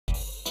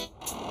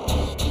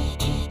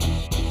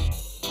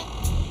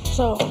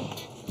So,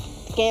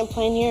 the game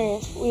plan here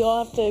is we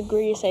all have to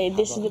agree and say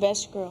this is the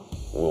best girl.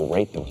 We'll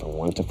rate them from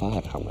 1 to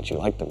 5. How much you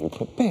like them? You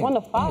put bam. 1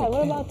 to 5?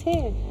 What about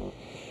 10?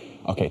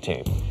 Okay,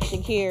 10.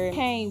 Shaqir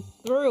came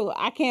through.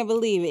 I can't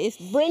believe it. It's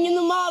bringing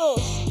the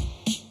models.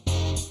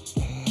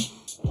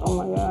 Oh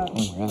my God. Oh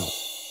my God.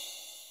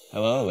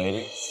 Hello,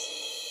 ladies.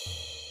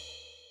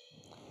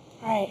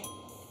 All right.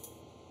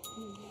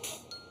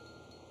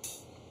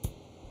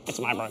 It's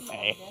my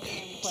birthday.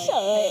 Shut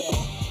up.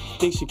 I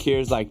think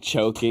Shaqir's like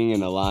choking in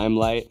the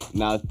limelight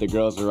now that the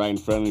girls are right in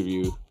front of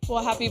you.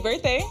 Well, happy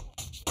birthday.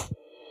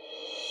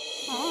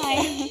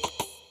 Hi.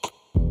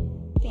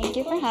 Thank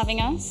you for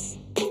having us.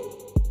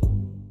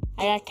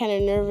 I got kind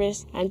of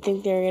nervous. I didn't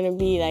think they were gonna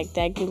be like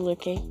that good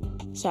looking,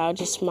 so I was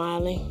just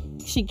smiling.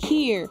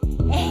 Shaqir.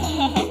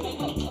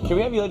 Can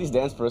we have you ladies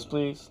dance for us,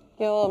 please?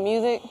 Get a little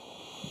music.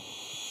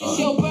 It's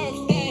your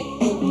birthday.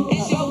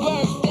 It's your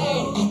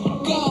birthday.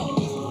 Go.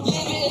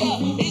 Live it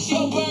up. It's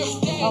your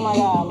birthday. Oh my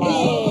God, Miles.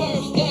 It's your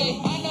birthday.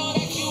 I know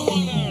that you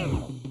wanna.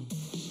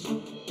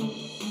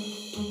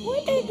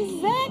 What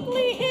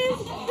exactly is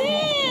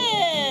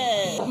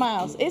this?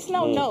 Miles, it's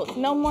no notes.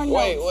 No more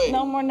notes. Wait.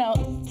 No more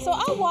notes. So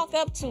I walk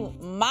up to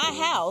my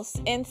house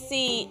and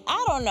see,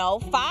 I don't know,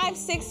 5,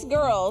 6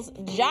 girls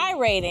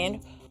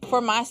gyrating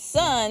for my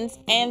sons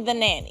and the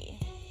nanny.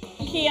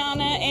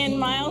 Kiana and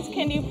Miles,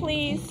 can you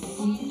please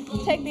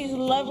take these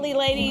lovely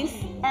ladies?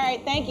 All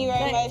right, thank you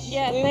very much.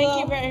 Yeah, We thank will.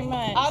 you very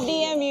much. I'll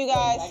DM you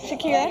guys.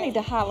 Shaqir, I need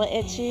to holler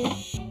at you.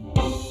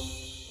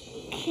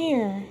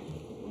 Shaqir,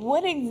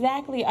 what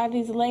exactly are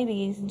these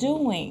ladies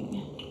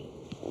doing?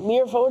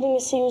 We're voting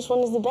to see which one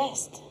is the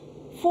best.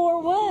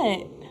 For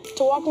what?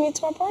 To walk me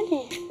to our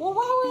party. Well,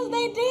 why was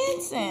they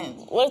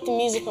dancing? What if the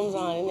music comes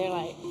on and they're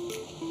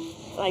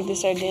like they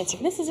start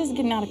dancing? This is just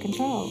getting out of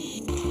control.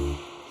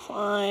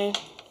 Fine.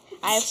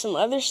 I have some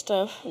other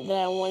stuff that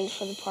I wanted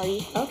for the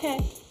party. Okay.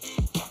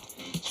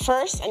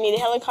 First, I need a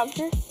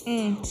helicopter.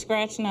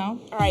 Scratch no.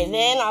 All right,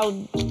 then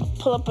I'll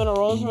pull up in a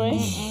Rolls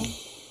Royce.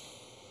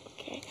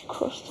 Okay,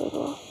 cross the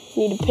door.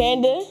 Need a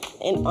panda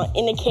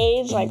in a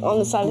cage, like on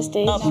the side of the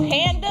stage. A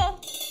panda?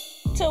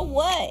 To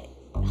what?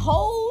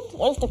 Hold?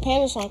 What if the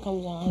panda song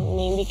comes on? I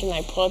mean, we can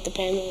like pull up the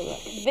panda.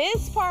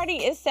 This party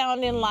is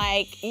sounding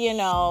like, you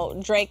know,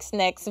 Drake's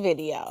next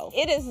video.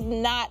 It is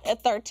not a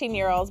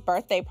 13-year-old's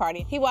birthday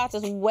party. He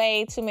watches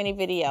way too many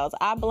videos.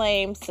 I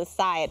blame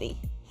society.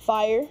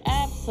 Fire?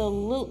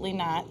 Absolutely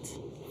not.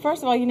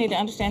 First of all, you need to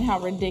understand how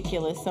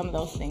ridiculous some of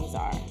those things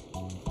are.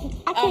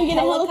 I can't get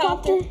a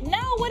helicopter?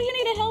 No, what do you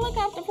need a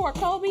helicopter for,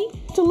 Kobe?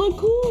 To look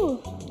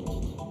cool.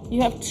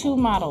 You have 2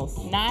 models,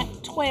 not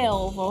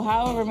 12 or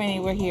however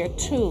many were here,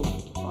 2.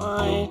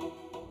 Fine.